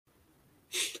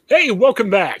Hey, welcome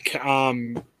back.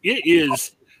 It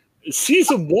is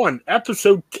season 1,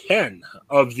 episode 10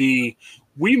 of the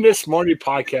We Miss Marty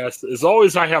podcast. As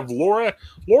always, I have Laura.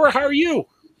 Laura, how are you?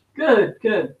 Good,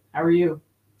 good. How are you?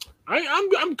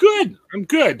 I'm good. I'm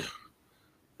good.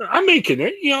 I'm making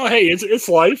it. Hey, it's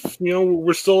life.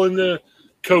 We're still in the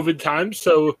COVID times,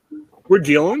 so we're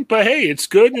dealing. But hey, it's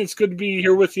good. It's good to be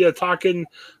here with you talking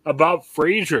about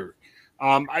Frasier.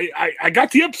 I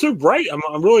got the episode right.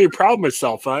 I'm really proud of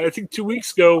myself. I think 2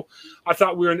 weeks ago, I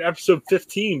thought we were in episode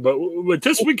 15, but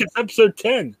this week it's episode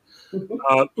 10.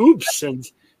 Oops.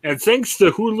 And thanks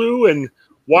to Hulu and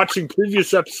watching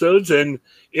previous episodes and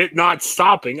it not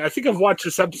stopping, I think I've watched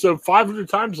this episode 500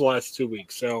 times the last 2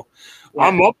 weeks. So yeah.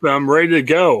 I'm up and I'm ready to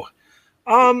go.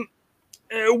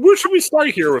 Where should we start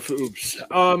here with Oops?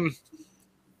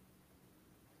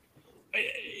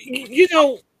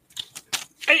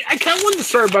 I kind of wanted to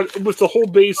start with the whole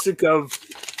basic of,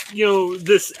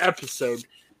 this episode.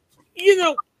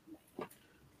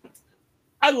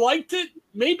 I liked it.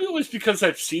 Maybe it was because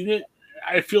I've seen it,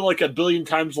 I feel like a billion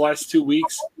times the last 2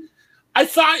 weeks. I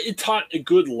thought it taught a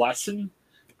good lesson.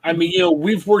 I mean,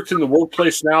 we've worked in the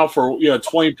workplace now for,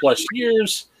 20 plus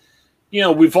years.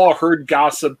 We've all heard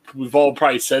gossip. We've all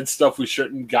probably said stuff we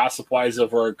shouldn't gossip-wise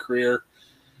over our career.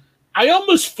 I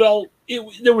almost felt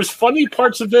there was funny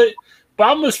parts of it, but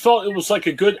I almost felt it was like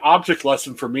a good object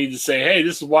lesson for me to say, hey,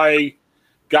 this is why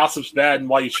gossip's bad and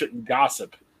why you shouldn't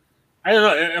gossip. I don't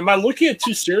know. Am I looking at it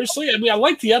too seriously? I mean, I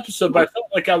liked the episode, but I felt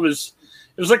like it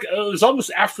was almost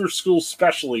after school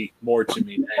specially more to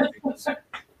me.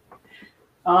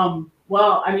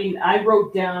 Well, I mean, I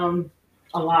wrote down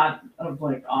a lot of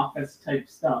like office type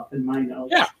stuff in my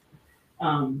notes. Yeah.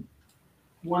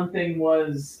 One thing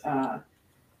was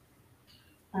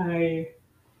I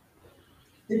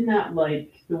did not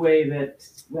like the way that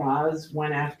Roz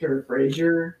went after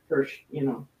Frasier for,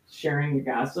 sharing the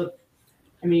gossip.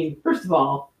 I mean, first of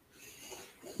all,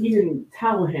 he didn't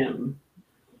tell him.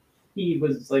 He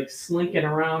was like slinking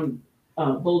around.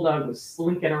 Bulldog was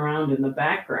slinking around in the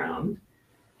background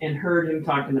and heard him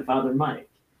talking to Father Mike.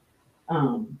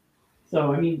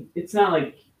 So, I mean, it's not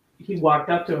like he walked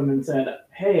up to him and said,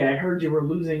 hey, I heard you were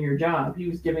losing your job. He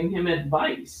was giving him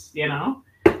advice,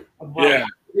 of what to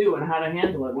do and how to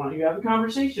handle it. Why don't you have a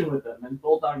conversation with him? And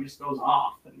Bulldog just goes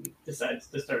off and decides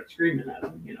to start screaming at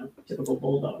him, typical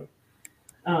Bulldog.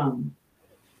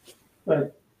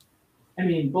 But, I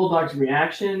mean, Bulldog's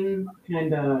reaction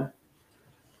kind of,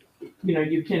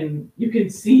 you can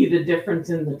see the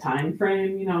difference in the time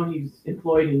frame. He's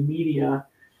employed in media.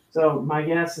 So my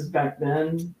guess is back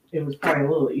then it was probably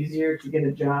a little easier to get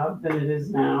a job than it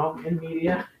is now in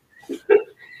media.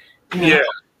 Yeah.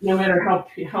 No matter how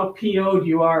PO'd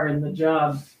you are in the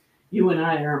job, you and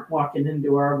I aren't walking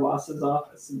into our boss's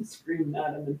office and screaming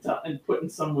at him and putting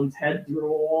someone's head through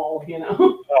a wall,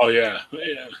 Oh, yeah.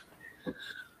 Yeah.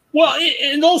 Well,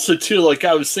 and also, too, like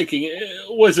I was thinking,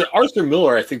 was it Arthur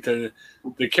Miller, I think the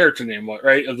character name was,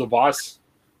 right, of the boss?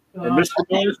 Mr.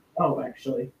 Miller? Oh,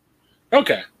 actually.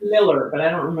 Okay. Miller, but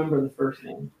I don't remember the first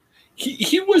name.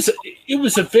 It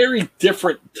was a very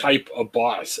different type of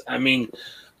boss. I mean,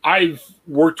 I've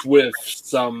worked with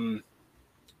some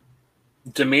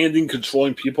demanding,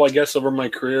 controlling people, I guess, over my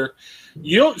career.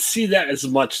 You don't see that as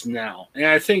much now. And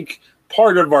I think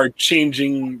part of our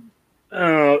changing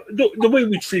the way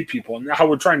we treat people and how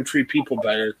we're trying to treat people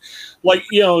better, like,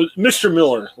 Mr.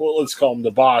 Miller, well, let's call him the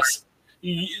boss,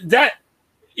 that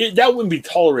wouldn't be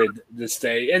tolerated this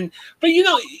day. But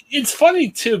it's funny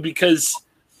too, because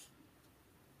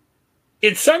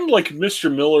it sounded like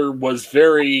Mr. Miller was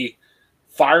very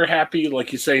fire happy.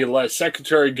 Like you say, he let his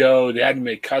secretary go. They had to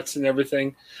make cuts and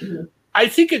everything. Mm-hmm. I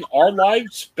think in our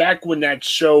lives, back when that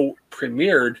show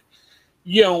premiered,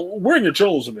 we're in the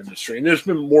journalism industry, and there's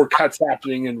been more cuts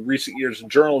happening in recent years in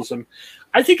journalism.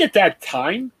 I think at that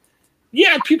time,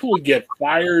 people would get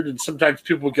fired, and sometimes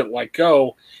people would get let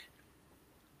go.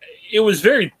 It was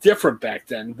very different back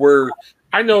then, where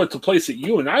I know at the place that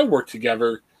you and I worked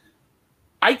together,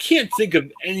 I can't think of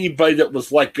anybody that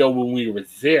was let go when we were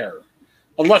there,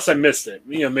 unless I missed it.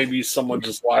 Maybe someone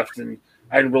just left and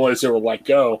I didn't realize they were let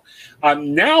go.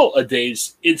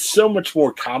 Nowadays, it's so much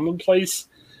more commonplace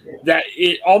that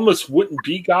it almost wouldn't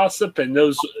be gossip, and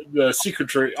the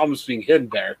secrets are almost being hidden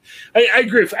there. I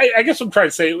agree. I guess I'm trying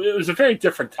to say it was a very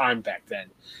different time back then.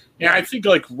 And I think,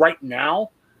 like, right now,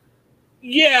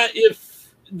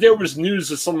 if there was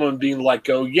news of someone being let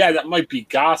go, that might be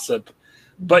gossip,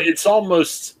 but it's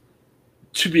almost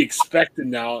to be expected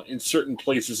now in certain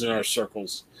places in our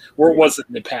circles where it wasn't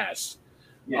in the past.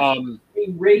 Yeah.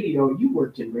 Radio, you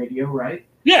worked in radio, right?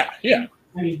 Yeah.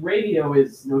 I mean, radio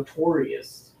is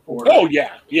notorious for. Oh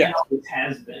yeah, yeah. And always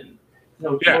has been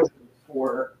notorious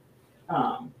for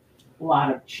a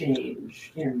lot of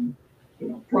change in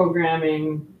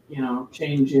programming,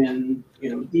 change in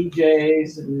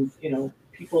DJs and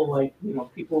people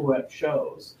people who have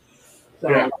shows. So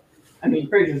Yeah. I mean,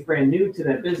 Fraser's brand new to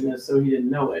that business, so he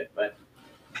didn't know it, but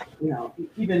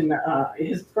even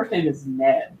his first name is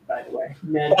Ned, by the way.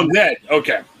 Ned. Oh, Ned.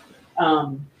 Okay.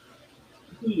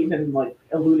 He even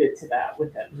alluded to that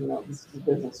with him. This is a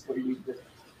business where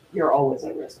you're always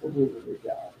at risk of losing your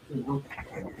job.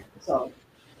 So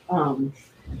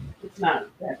it's not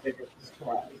that big of a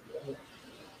surprise. Really.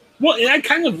 Well, and I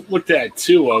kind of looked at it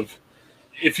too. Of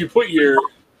if you put your,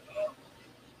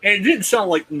 and it didn't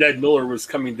sound like Ned Miller was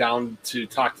coming down to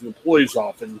talk to the employees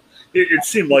often. It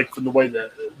seemed like from the way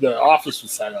the office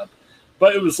was set up,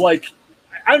 but it was like,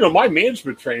 I don't know. My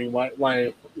management training, when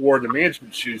I wore the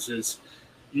management shoes, is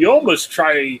you almost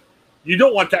try. You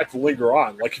don't want that to linger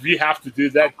on. Like if you have to do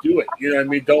that, do it. You know what I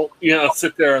mean? Don't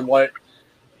sit there and let.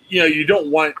 You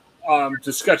don't want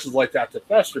discussions like that to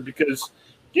fester because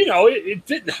it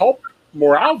didn't help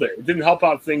morale there. It didn't help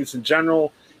out things in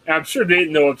general. And I'm sure they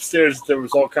didn't know upstairs that there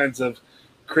was all kinds of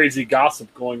crazy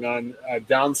gossip going on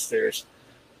downstairs.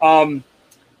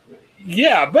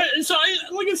 Yeah, but so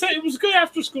like I said, it was a good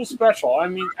after school special. I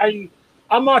mean,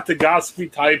 I'm not the gossipy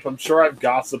type. I'm sure I've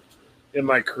gossiped in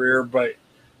my career, but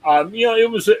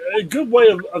it was a good way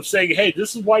of saying, hey,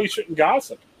 this is why you shouldn't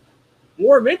gossip.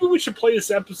 Or maybe we should play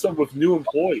this episode with new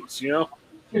employees,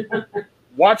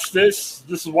 Watch this.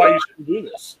 This is why you shouldn't do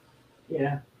this.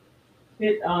 Yeah.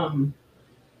 It's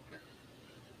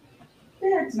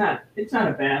not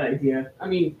a bad idea. I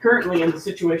mean, currently in the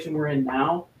situation we're in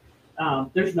now,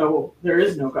 there is no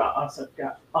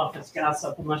office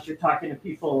gossip unless you're talking to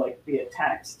people via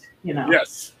text,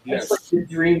 Yes. It's like the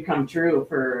dream come true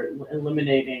for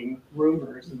eliminating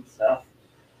rumors and stuff.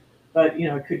 But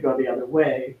it could go the other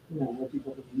way, where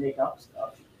people just make up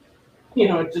stuff,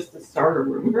 just to start a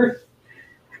rumor.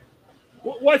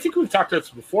 Well, I think we've talked about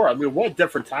this before. I mean, what a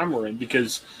different time we're in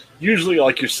because usually,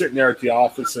 you're sitting there at the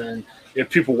office, and if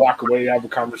people walk away, have a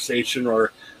conversation,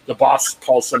 or the boss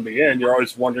calls somebody in, you're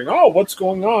always wondering, oh, what's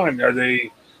going on? Are they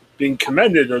being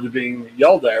commended, or are they being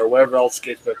yelled at, or whatever else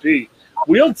the case might be?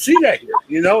 We don't see that here.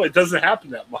 It doesn't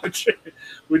happen that much.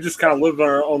 We just kind of live in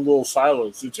our own little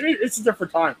silos. It's a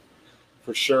different time.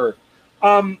 For sure.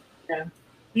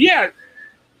 Yeah.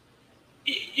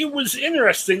 It was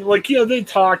interesting. They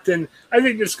talked, and I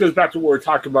think this goes back to what we were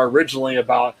talking about originally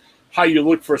about how you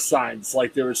look for signs.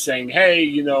 Like they were saying,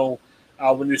 hey,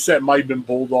 when they said it might have been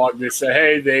Bulldog, they said,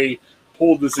 hey, they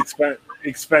pulled this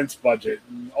expense budget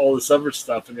and all this other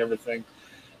stuff and everything.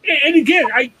 And again,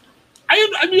 I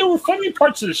mean, there were funny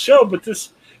parts of the show, but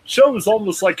this show was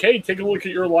almost like, hey, take a look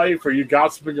at your life. Are you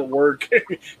gossiping at work?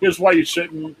 Here's why you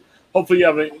shouldn't. Hopefully you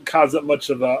haven't caused that much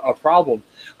of a problem.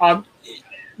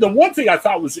 The one thing I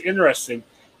thought was interesting,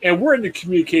 and we're in the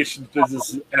communications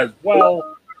business as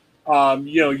well.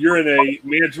 You're in a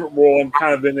management role. I'm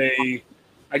kind of in a,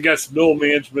 I guess, middle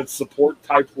management support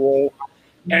type role.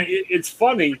 And it's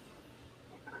funny,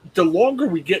 the longer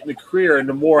we get in the career and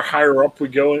the more higher up we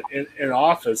go in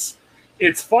office,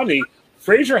 it's funny,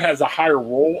 Fraser has a higher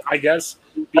role, I guess,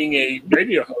 being a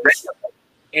radio host.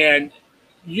 And,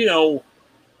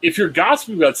 if you're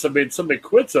gossiping about somebody and somebody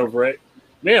quits over it,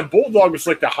 man, Bulldog is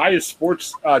like the highest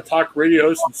sports talk radio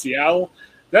host in Seattle.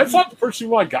 That's not the person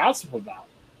you want to gossip about.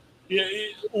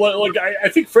 I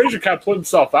think Fraser kind of put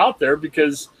himself out there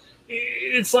because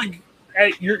it's like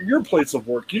at your place of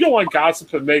work, you don't want to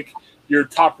gossip and make your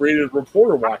top-rated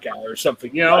reporter walk out or something,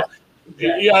 Yeah.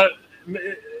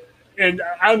 And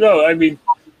I don't know. I mean,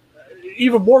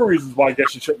 even more reasons why I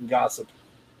guess you shouldn't gossip.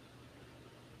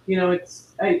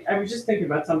 I was just thinking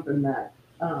about something that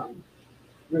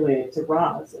related to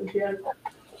Roz again.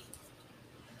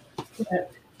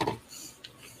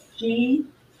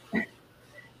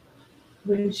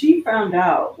 When she found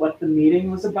out what the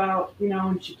meeting was about,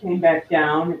 and she came back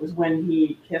down, it was when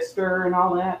he kissed her and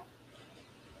all that,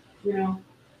 Yeah.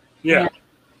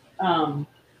 And,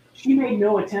 she made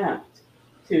no attempt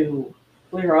to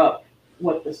clear up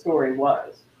what the story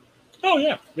was. Oh,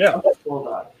 yeah, yeah.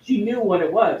 She knew what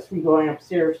it was from going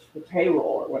upstairs for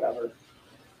payroll or whatever,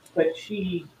 but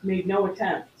she made no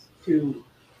attempt to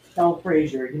tell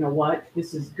Fraser, you know what,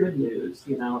 this is good news.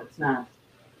 It's not,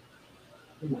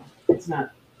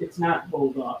 it's not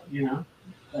Bulldog.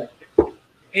 But,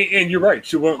 and you're right.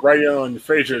 She went right on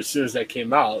Fraser as soon as that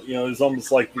came out. It was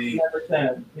almost like the. Never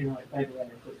said,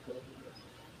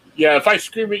 Yeah, if I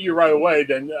scream at you right away,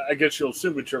 then I guess you'll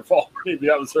assume it's your fault. Maybe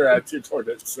that was her attitude toward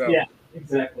it. So. Yeah,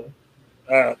 exactly.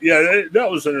 That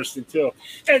was interesting too.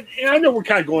 And I know we're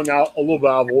kind of going out a little bit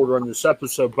out of order on this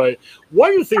episode, but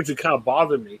one of the things that kind of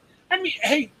bothered me, I mean,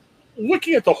 hey,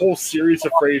 looking at the whole series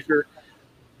of Frasier,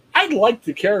 I like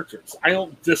the characters. I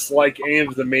don't dislike any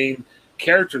of the main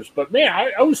characters, but man,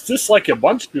 I was disliking a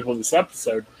bunch of people in this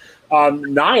episode.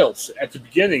 Niles at the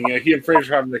beginning, he and Frasier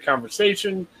having the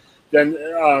conversation. Then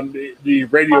the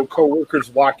radio co-workers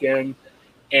walk in,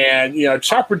 and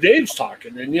Chopper Dave's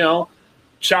talking, and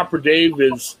Chopper Dave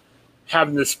is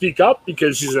having to speak up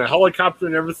because he's in a helicopter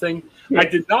and everything. Yeah. I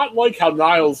did not like how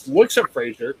Niles looks at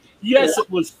Frasier. Yes, it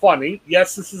was funny.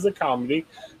 Yes, this is a comedy,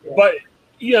 but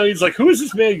he's like, "Who is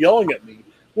this man yelling at me?"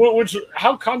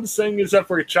 How condescending is that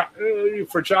for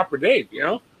Chopper Dave?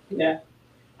 Yeah,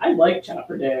 I like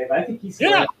Chopper Dave. I think he's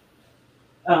great.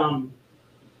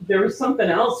 There was something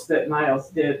else that Niles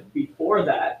did before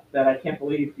that I can't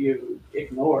believe you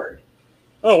ignored.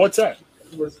 Oh, what's that?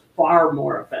 It was far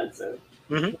more offensive.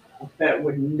 Mm-hmm. That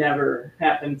would never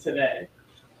happen today.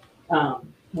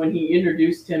 When he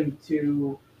introduced him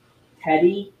to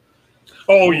Teddy.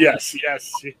 Oh, yes. Yeah,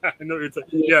 I know what you're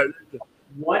talking. Yeah.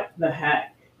 What the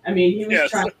heck? I mean, he was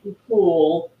trying to be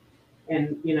cool,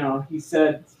 and he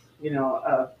said,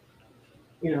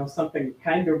 something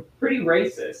kind of pretty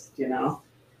racist,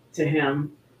 to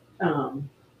him,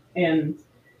 and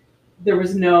there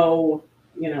was no,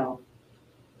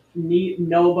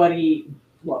 nobody.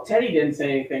 Well, Teddy didn't say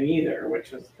anything either,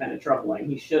 which was kind of troubling.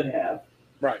 He should have,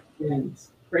 right? And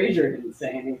Frasier didn't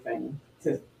say anything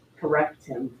to correct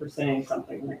him for saying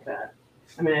something like that.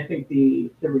 I mean, I think the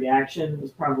reaction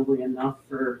was probably enough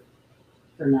for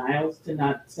Niles to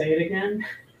not say it again.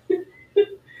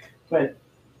 But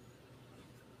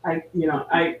I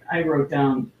wrote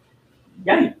down,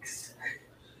 yikes.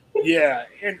 Yeah,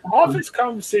 and office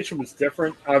conversation was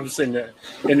different, obviously in the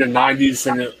 90s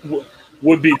than it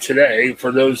would be today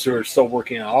for those who are still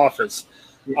working in office.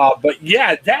 But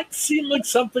yeah, that seemed like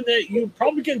something that you'd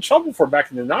probably get in trouble for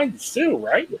back in the 90s too,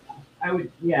 right? I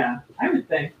would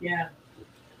think, yeah.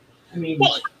 I mean,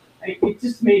 it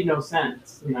just made no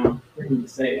sense, for him to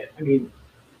say it. I mean,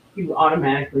 he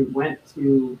automatically went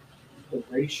to the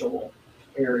racial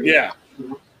area,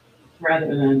 rather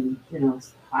than,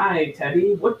 hi,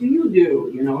 Teddy, what do you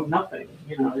do? Nothing.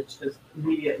 It's just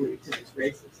immediately to this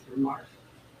racist remark.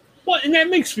 Well, and that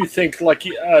makes me think, like,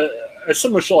 a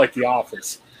similar show like The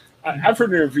Office. I've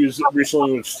heard interviews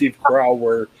recently with Steve Carell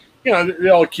where, they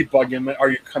all keep bugging him.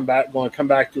 Are you going to come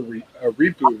back to a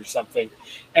reboot or something?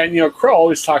 And, Carell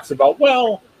always talks about,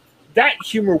 well, that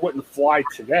humor wouldn't fly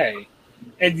today.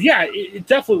 And, yeah, it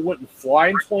definitely wouldn't fly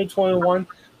in 2021.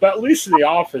 But at least in The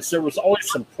Office, there was always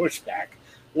some pushback.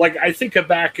 Like, I think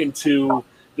back into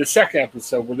the second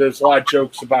episode where there's a lot of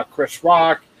jokes about Chris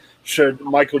Rock. Should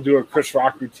Michael do a Chris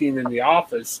Rock routine in The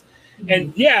Office?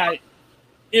 And, yeah,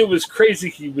 it was crazy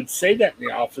he would say that in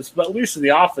The Office, but at least in The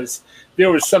Office,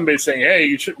 there was somebody saying, hey,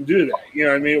 you shouldn't do that. You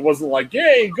know what I mean? It wasn't like,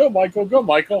 hey, go, Michael, go,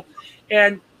 Michael.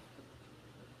 And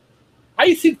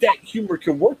I think that humor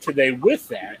can work today with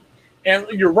that. And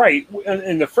you're right.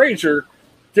 In the Frasier,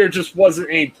 there just wasn't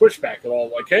any pushback at all.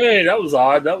 Like, hey, that was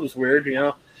odd. That was weird,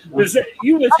 Because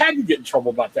you would have had to get in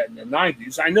trouble about that in the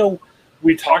 90s. I know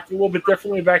we talked a little bit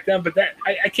differently back then, but that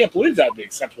I can't believe that would be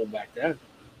acceptable back then.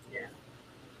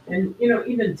 And,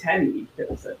 even Teddy could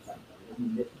have said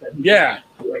something.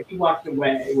 He walked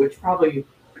away, which probably,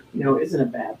 isn't a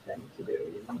bad thing to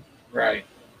do. Right.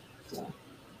 So.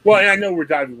 Well, and I know we're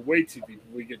diving way too deep.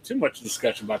 We get too much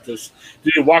discussion about this. Do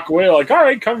you walk away like, all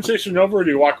right, conversation over, or do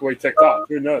you walk away ticked off?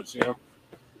 Who knows,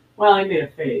 Well, I made a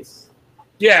face.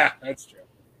 Yeah, that's true.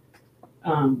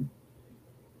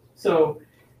 So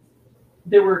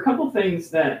there were a couple things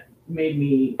that made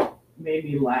me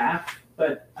laugh.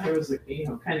 But I was,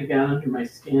 kind of got under my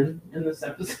skin in this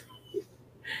episode.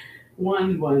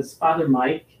 One was Father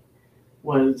Mike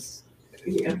was,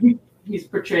 he's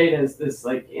portrayed as this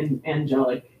like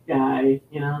angelic guy,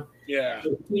 Yeah.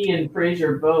 But he and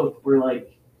Frasier both were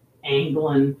like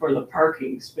angling for the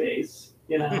parking space,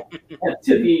 to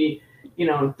the,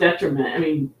 detriment. I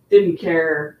mean, didn't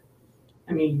care.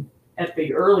 I mean, at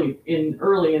the early in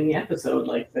the episode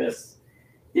like this.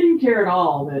 Didn't care at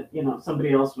all that,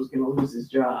 somebody else was going to lose his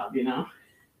job,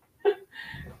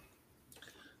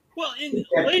 Well,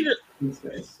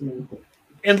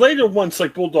 later, once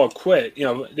like Bulldog quit,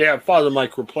 they have Father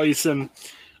Mike replace him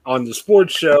on the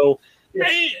sports show.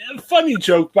 A funny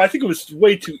joke, but I think it was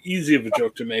way too easy of a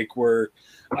joke to make where,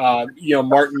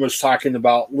 Martin was talking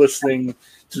about listening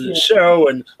to the show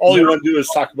and all he wanted to do is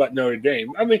talk about Notre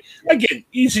Dame. I mean, again,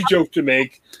 easy joke to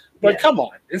make. But come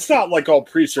on, it's not like all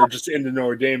priests are just into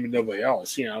Notre Dame and nobody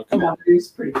else, Come on. It was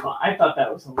pretty fun. I thought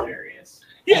that was hilarious.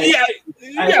 Yeah,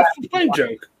 fine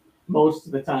joke. Most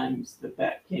of the times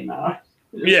that came out.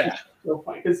 Yeah. So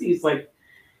funny because he's like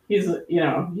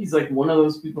one of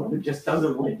those people who just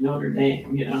doesn't like Notre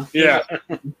Dame, Yeah.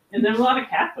 And there's a lot of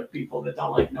Catholic people that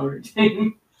don't like Notre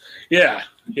Dame. Yeah.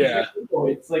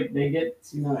 It's like they get,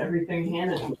 everything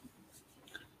handed to them.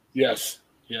 Yes.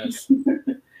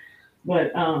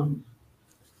 But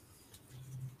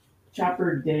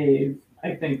Chopper Dave,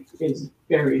 I think, is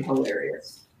very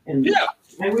hilarious. And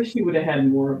I wish he would have had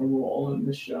more of a role in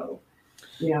the show.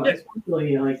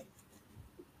 Especially like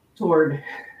toward,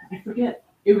 I forget,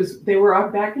 they were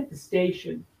out back at the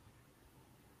station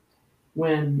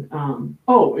when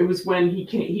it was when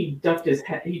he tucked his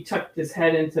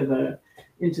head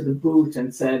into the booth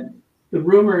and said, the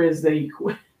rumor is that he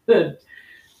quit,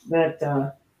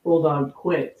 that Bulldog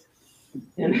quit,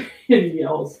 and he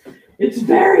yells, "It's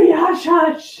very hush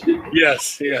hush."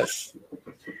 Yes.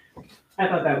 I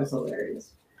thought that was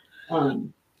hilarious.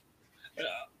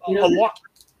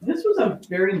 This was a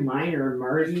very minor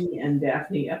Marty and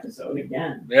Daphne episode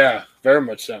again. Yeah, very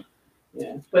much so.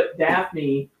 Yeah, but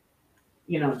Daphne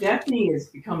is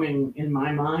becoming, in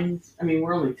my mind, I mean,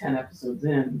 we're only 10 episodes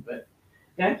in, but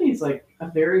Daphne's like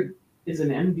is an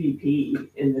MVP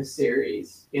in this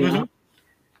series.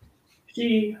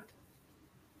 She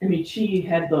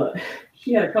had a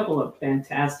couple of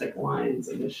fantastic lines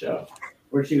in the show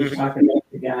where she was talking about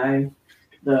the guy,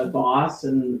 the boss,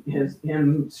 and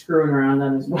him screwing around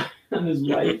on his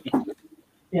wife.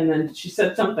 And then she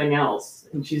said something else,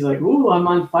 and she's like, "Ooh, I'm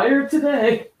on fire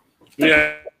today."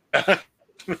 Yeah. No,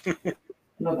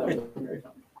 that wasn't very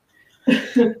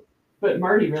funny. But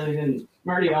Marty really didn't.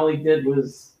 Marty, all he did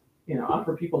was,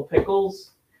 offer people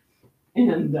pickles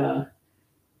and,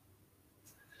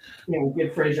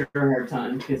 give Frasier a hard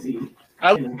time because he,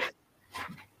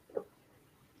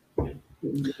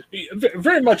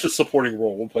 very much a supporting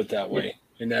role, we'll put it that way,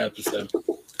 in that episode.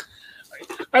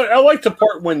 I like the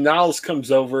part when Niles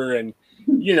comes over and,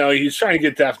 he's trying to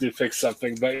get Daphne to fix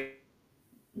something, but,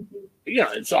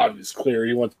 it's obvious, clear.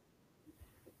 He wants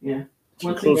to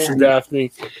close to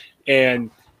Daphne. And,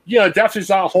 Daphne's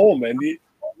not home. And it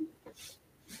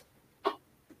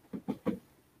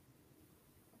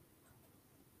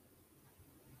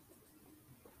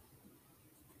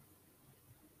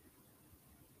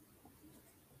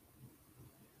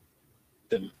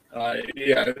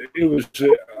was her.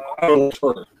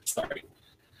 Sorry.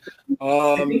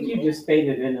 I think you just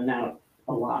faded in and out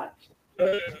a lot.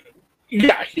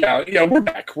 Yeah. We're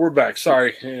back.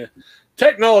 Sorry. Yeah.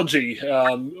 Technology,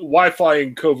 Wi-Fi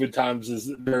in COVID times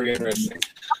is very interesting.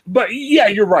 But yeah,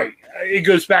 you're right. It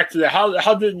goes back to that.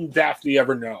 How didn't Daphne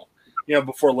ever know,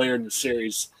 before later in the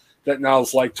series that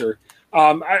Niles liked her?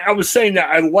 I was saying that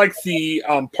I liked the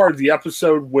part of the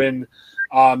episode when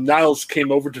Niles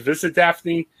came over to visit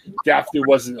Daphne. Daphne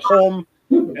wasn't home,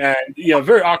 and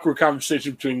very awkward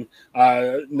conversation between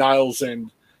Niles and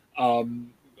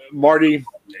Marty.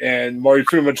 And Marty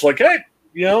pretty much like, hey,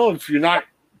 if you're not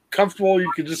comfortable, you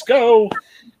can just go.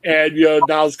 And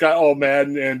Niles got all mad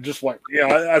and just went.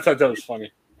 I thought that was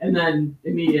funny. And then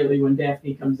immediately when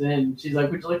Daphne comes in, she's like,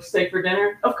 "Would you like to stay for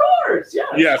dinner?" Of course,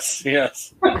 yes.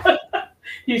 Yes.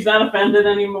 He's not offended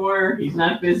anymore. He's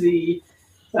not busy.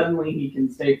 Suddenly he can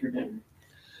stay for dinner.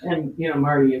 And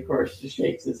Marty, of course, just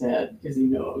shakes his head because he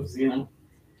knows. That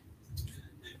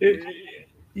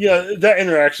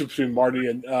interaction between Marty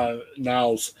and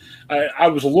Niles. I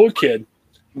was a little kid.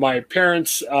 My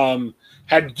parents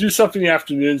had to do something in the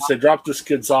afternoon, so they dropped this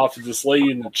kids off at this lady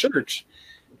in the church.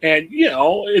 And,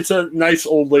 it's a nice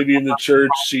old lady in the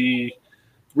church. She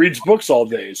reads books all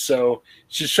day. So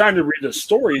she's trying to read us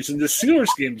stories, and the Steelers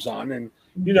game's on. And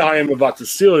how I am about the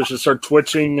Steelers. I start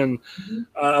twitching, and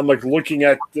I'm like looking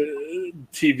at the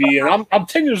TV. And I'm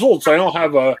 10 years old, so I don't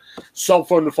have a cell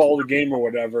phone to follow the game or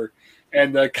whatever.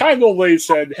 And the kind old lady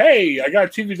said, "Hey, I got a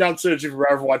TV downstairs if you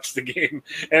ever watch the game."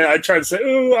 And I tried to say,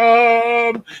 "Ooh,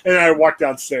 and I walked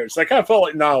downstairs. I kind of felt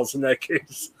like Niles in that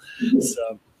case.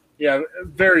 So, yeah,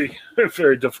 very,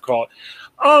 very difficult.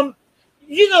 I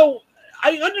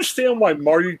understand why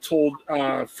Marty told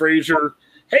Frasier,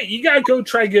 "Hey, you got to go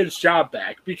try to get his job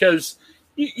back," because,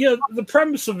 the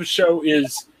premise of the show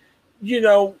is,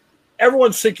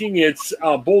 everyone's thinking it's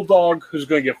Bulldog who's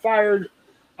going to get fired.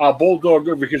 Bulldog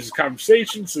overhears his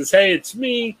conversation, says, "Hey, it's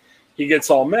me." He gets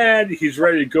all mad. He's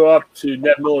ready to go up to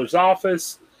Ned Miller's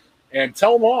office and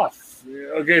tell him off.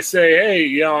 Say,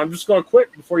 "Hey, I'm just going to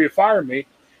quit before you fire me."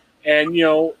 And,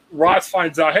 Ross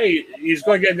finds out, hey, he's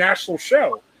going to get a national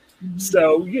show. Mm-hmm.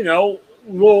 So,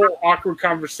 little awkward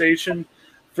conversation.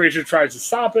 Frasier tries to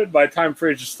stop it. By the time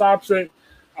Frasier stops it,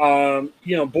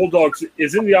 Bulldog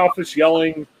is in the office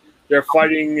yelling, They're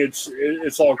fighting.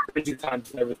 It's all crazy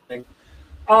times and everything.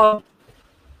 Um,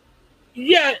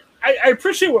 yeah, I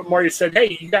appreciate what Marty said.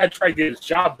 Hey, you got to try to get his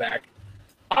job back.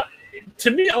 Uh,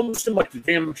 to me, it almost seemed like the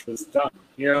damage was done.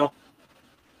 I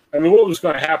mean, what was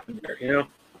going to happen there?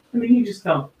 I mean, he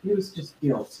was just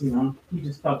guilt. He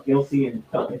just felt guilty and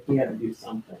felt like he had to do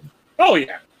something. Oh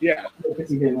yeah. Because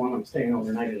he didn't want him staying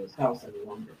overnight at his house any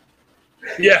longer.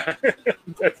 Yeah,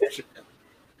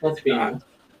 Let's be honest.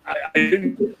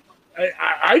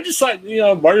 I just thought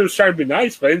Marty was trying to be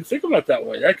nice, but I didn't think about it that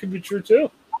way. That could be true too.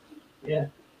 Yeah.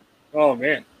 Oh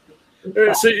man.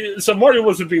 So Marty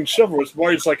wasn't being chivalrous.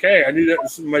 Marty's like, hey, I need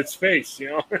that in my space,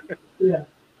 Yeah.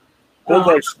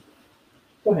 Bulldog.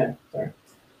 Go ahead. Sorry.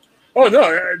 Oh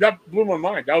no, that blew my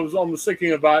mind. I was almost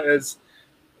thinking about as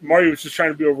Marty was just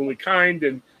trying to be overly kind,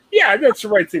 and yeah, that's the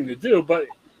right thing to do. But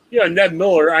Ned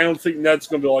Miller, I don't think Ned's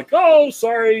going to be like, oh,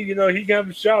 sorry, he can have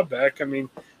his job back. I mean,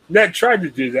 Ned tried to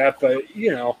do that, but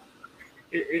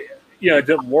it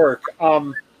didn't work.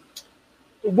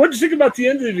 What did you think about the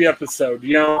end of the episode?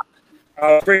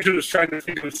 Frazier was trying to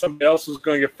think if somebody else was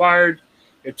going to get fired.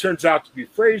 It turns out to be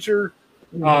Frazier,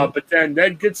 but then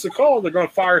Ned gets the call. They're going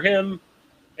to fire him.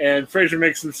 And Frazier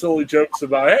makes some silly jokes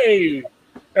about, hey,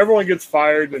 everyone gets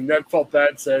fired. And Ned felt bad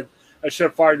and said, I should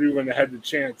have fired you when I had the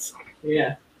chance.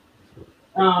 Yeah.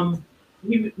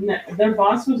 Their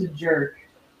boss was a jerk.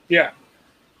 Yeah.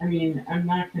 I mean, I'm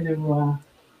not going to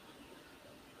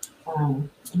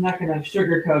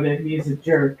sugarcoat it. He's a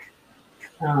jerk.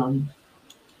 I'm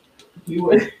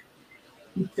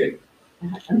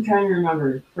trying to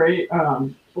remember.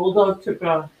 Bulldog took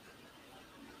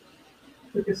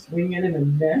a swing at him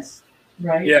and missed,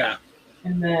 right? Yeah.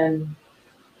 And then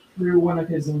threw one of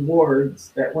his awards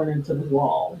that went into the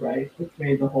wall, right? Which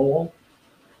made the hole.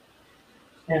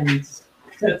 And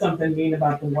said something mean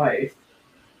about the wife,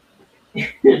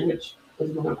 which was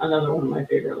another one of my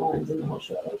favorite lines in the whole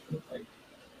show. Like,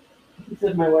 he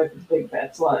said, my wife is a big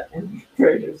fat slut. And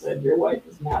Frazier said, your wife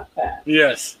is not fat.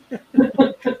 Yes.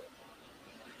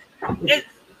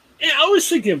 And I was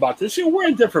thinking about this. We're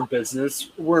in a different business.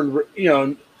 We're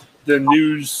in, the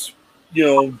news,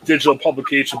 digital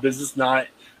publication business, not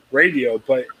radio.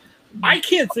 But I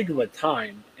can't think of a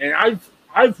time, and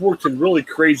I've worked in really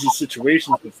crazy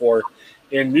situations before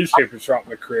in newspapers throughout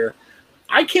my career.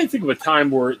 I can't think of a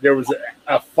time where there was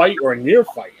a fight or a near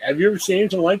fight. Have you ever seen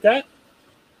anything like that?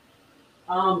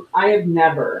 I have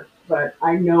never, but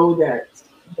I know that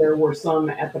there were some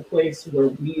at the place where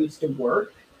we used to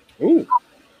work. Ooh.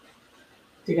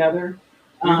 Together.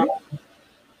 And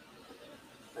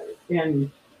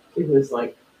it was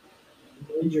like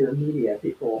major media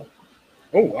people.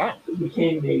 Oh, wow.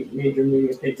 Became major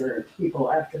media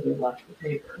people after they left the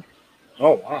paper.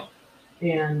 Oh, wow.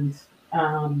 And,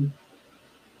 I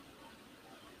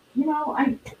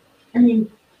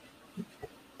mean,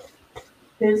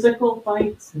 physical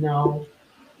fights, no.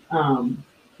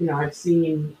 I've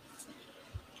seen,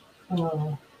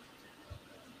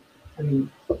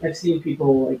 I've seen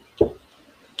people like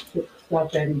put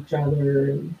stuff at each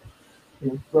other and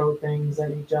throw things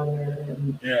at each other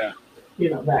and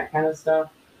that kind of stuff,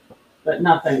 but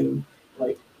nothing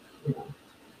like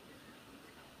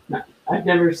I've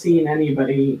never seen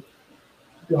anybody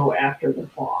go after the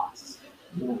boss,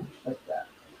 like that.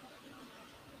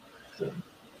 So.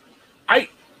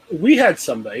 We had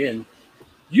somebody, and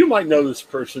you might know this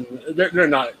person. They're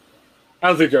not. I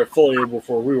don't think they're affiliated with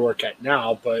where we work at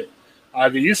now, but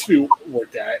they used to be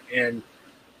worked at, and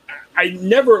I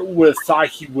never would have thought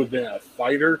he would have been a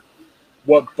fighter.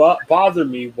 What bothered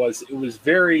me was it was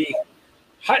very,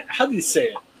 how do you say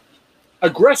it?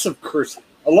 Aggressive cursing.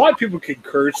 A lot of people can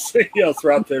curse,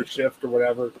 throughout their shift or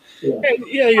whatever. Yeah. And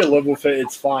you live with it,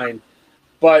 it's fine.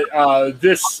 But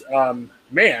this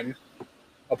man,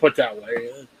 I'll put it that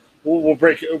way. We'll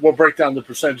break down the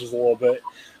percentages a little bit.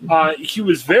 He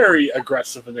was very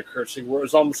aggressive in the cursing, where it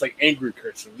was almost like angry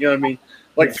cursing. You know what I mean?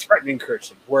 Like threatening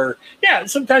cursing. Where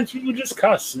sometimes people just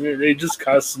cuss, and they just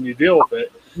cuss, and you deal with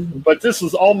it. Mm-hmm. But this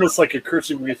was almost like a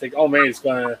cursing where you think, "Oh man, he's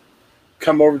gonna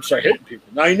come over and start hitting people."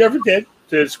 Now he never did,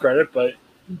 to his credit, but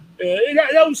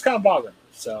that was kind of bothering.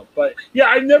 So, but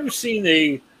I've never seen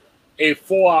a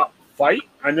full out fight.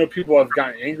 I know people have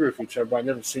gotten angry with each other, but I've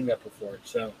never seen that before.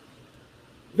 So.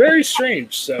 Very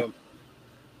strange. So,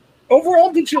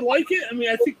 overall, did you like it? I mean,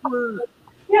 I think we're.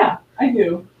 Yeah, I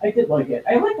do. I did like it.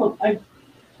 I like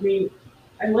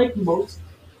most.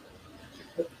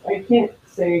 I can't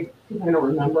say because I don't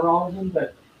remember all of them,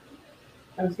 but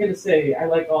I was gonna say I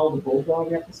like all the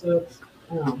Bulldog episodes.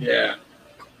 Yeah.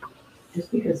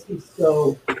 Just because he's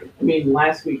so. I mean,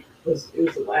 last week was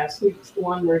last week's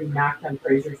one where he knocked on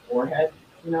Frazier's forehead.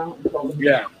 you know, and told him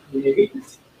Yeah. you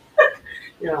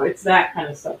know, it's that kind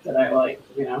of stuff that I like,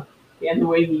 you know. And the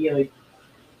way he like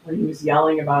when he was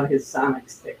yelling about his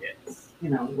Sonics tickets, you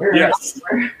know, where are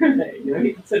they? You know,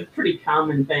 it's a pretty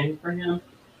common thing for him.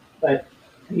 But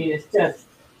I mean it's just,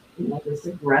 you know, this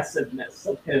aggressiveness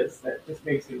of his that just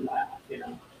makes me laugh, you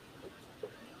know.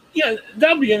 Yeah,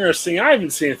 that'd be interesting. I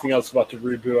haven't seen anything else about the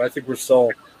reboot. I think we're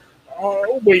still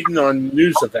waiting on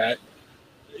news of that.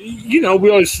 You know, we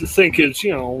always think it's,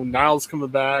 you know, Niles coming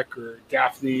back or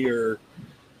Daphne or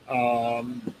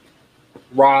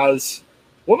Roz.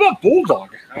 What about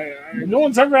Bulldog? No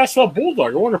one's ever asked about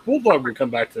Bulldog. I wonder if Bulldog would come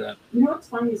back to that. You know what's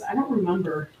funny is I don't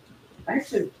remember.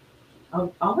 Actually,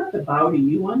 I'll have to bow to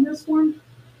you on this one.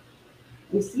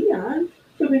 Was he on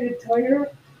for the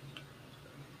entire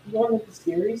one of the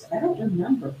series? I don't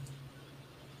remember.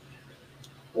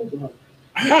 Bulldog.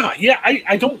 Yeah,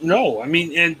 I don't know. I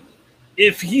mean, and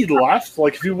if he left,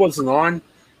 like if he wasn't on,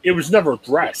 it was never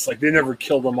addressed. Like they never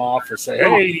killed him off or say,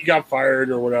 "Hey, he got fired"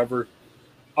 or whatever.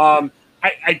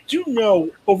 I do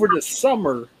know over the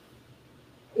summer,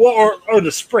 well, or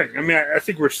the spring. I mean, I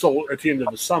think we're still at the end of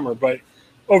the summer, but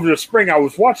over the spring, I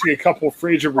was watching a couple of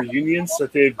Frasier reunions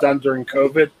that they've done during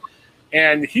COVID,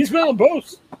 and he's been on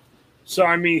both. So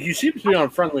I mean, he seems to be on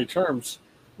friendly terms.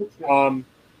 And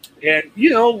you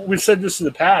know, we've said this in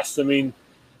the past. I mean,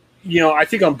 you know, I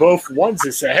think on both ones they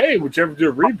say, "Hey, would you ever do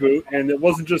a reboot?" And it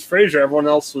wasn't just Frasier; everyone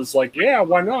else was like, "Yeah,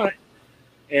 why not?"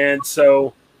 And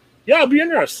so, yeah, it'd be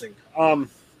interesting.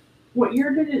 What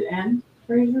year did it end,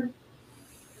 Fraser?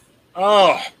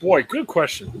 Oh boy, good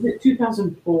question. Is it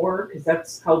 2004? Because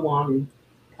that's how long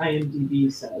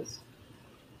IMDb says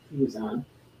he was on.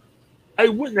 I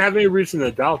wouldn't have any reason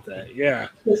to doubt that. Yeah,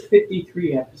 Just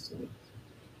 53 episodes.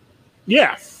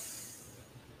 Yeah.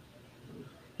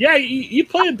 Yeah, he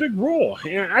played a big role,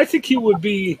 and I think he would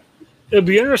be. It'd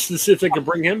be interesting to see if they could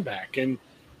bring him back, and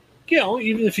you know,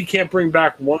 even if he can't bring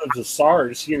back one of the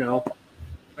stars, you know,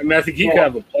 I mean, I think he could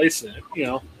have a place in it, you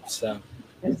know. So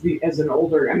as an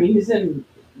older, I mean, he's in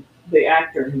the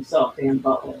actor himself, Dan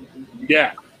Butler.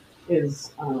 Yeah,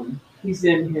 Is he's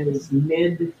in his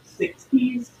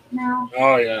mid-60s now.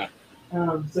 Oh yeah.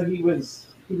 So he was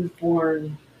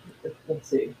born. Let's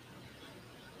see.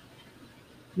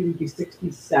 He would be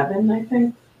 67, I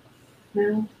think,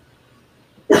 now.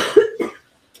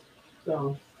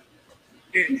 So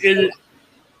It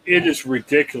is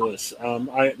ridiculous.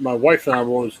 My wife and I were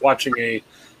always watching a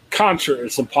concert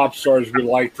of some pop stars we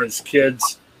liked as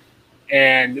kids,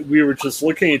 and we were just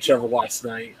looking at each other last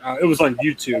night. It was on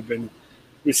YouTube, and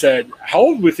we said, "How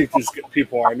old do we think these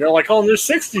people are?" And they're like, "Oh, in their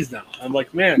 60s now." I'm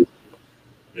like, "Man,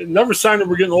 it never sign that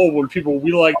we're getting old when people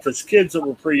we liked as kids that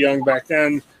were pretty young back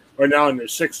then are now in their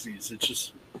 60s. It's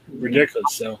just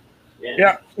ridiculous." So.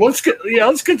 Yeah, let's get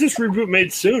this reboot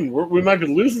made soon. We might be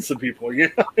losing some people.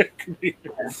 You know, it could be,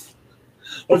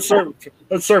 let's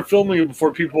start filming it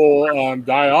before people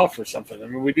die off or something. I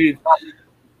mean, we need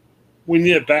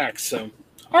it back. So,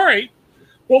 all right.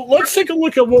 Well, let's take a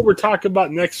look at what we're talking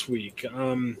about next week.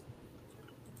 I'm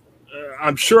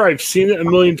sure I've seen it a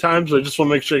million times. I just want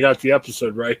to make sure I got the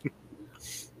episode right.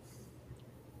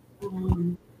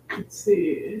 Let's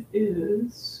see. It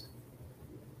is.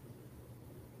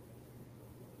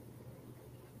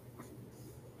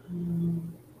 I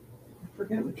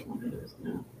forget which one it is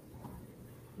now.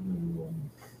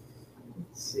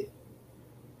 Let's see.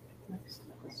 Next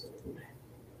episode.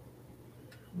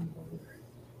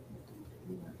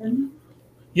 11.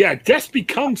 Yeah, Death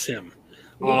becomes him.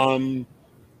 You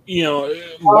know,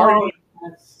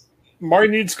 Marty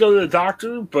needs to go to the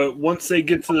doctor, but once they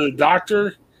get to the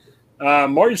doctor,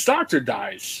 Marty's doctor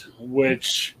dies,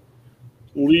 which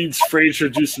leads Frasier to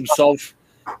do some soul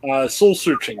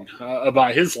searching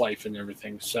about his life and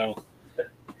everything. So,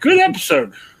 good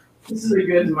episode. This is a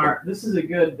good This is a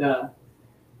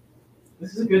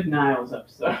good Niles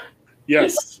episode.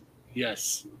 Yes.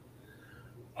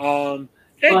 And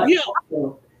yeah,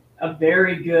 also a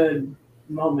very good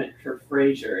moment for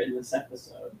Frasier in this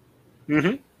episode.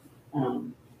 Mm-hmm.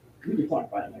 We can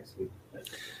talk about it next week. But.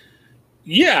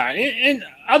 Yeah, and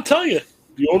I'll tell you,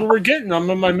 the older we're getting, I'm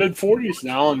in my mid-40s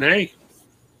now, and hey,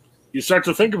 you start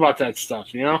to think about that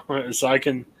stuff, you know? So I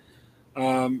can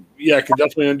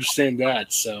definitely understand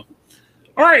that. So,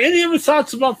 all right, any other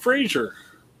thoughts about Frasier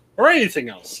or anything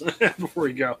else before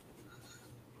we go?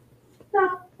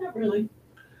 No, not really.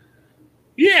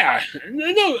 Yeah,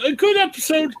 no, a good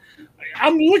episode.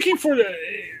 I'm looking for the.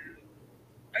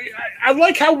 I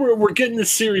like how we're getting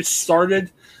this series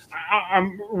started.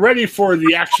 I'm ready for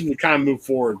the action to kind of move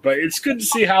forward, but it's good to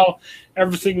see how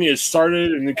everything is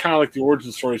started and kind of like the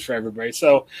origin stories for everybody.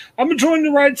 So I'm enjoying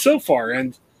the ride so far,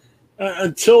 and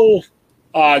until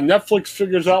Netflix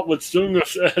figures out what's doing with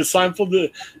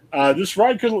Seinfeld. This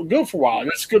ride could go for a while,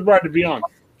 and it's a good ride to be on.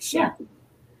 So. Yeah,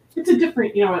 it's a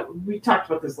different. We talked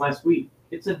about this last week.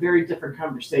 It's a very different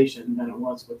conversation than it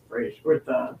was with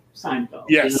Seinfeld.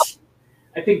 Yes,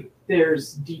 I think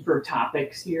there's deeper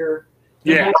topics here.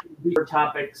 Yeah, deeper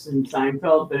topics in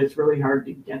Seinfeld, but it's really hard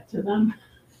to get to them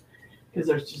because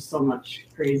there's just so much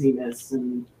craziness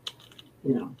and.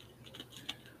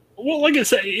 Well, like I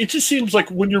said, it just seems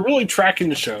like when you're really tracking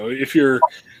the show, if you're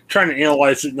trying to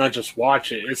analyze it, not just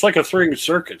watch it, it's like a three-ring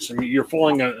circus. I mean, you're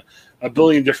following a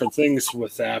billion different things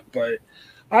with that. But,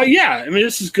 yeah, I mean,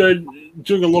 this is good,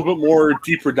 doing a little bit more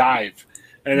deeper dive.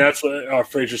 And that's what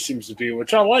Frasier seems to be,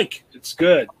 which I like. It's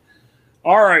good.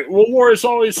 All right. Well, Laura, as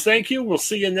always, thank you. We'll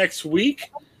see you next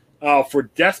week for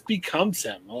Death Becomes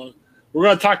Him. We're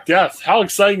going to talk death. How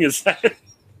exciting is that?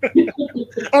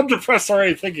 I'm depressed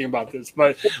already thinking about this,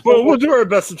 but we'll do our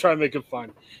best to try and make it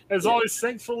fun. As always,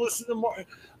 thanks for listening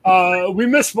to We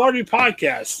Miss Marty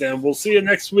podcast, and we'll see you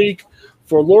next week.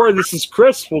 For Laura, this is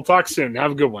Chris. We'll talk soon.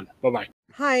 Have a good one. Bye-bye.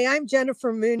 Hi, I'm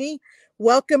Jennifer Mooney.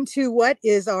 Welcome to what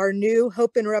is our new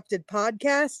Hope Interrupted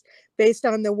podcast based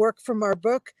on the work from our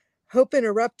book, Hope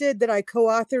Interrupted, that I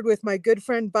co-authored with my good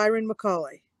friend Byron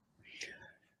McCauley.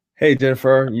 Hey,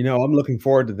 Jennifer, I'm looking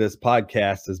forward to this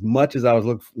podcast as much as I was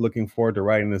looking forward to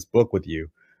writing this book with you.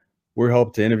 We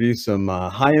hope to interview some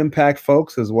high-impact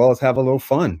folks as well as have a little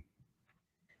fun.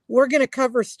 We're going to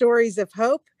cover stories of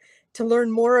hope. To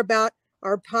learn more about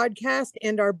our podcast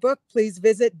and our book, please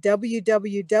visit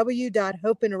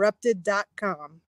www.hopeinterrupted.com.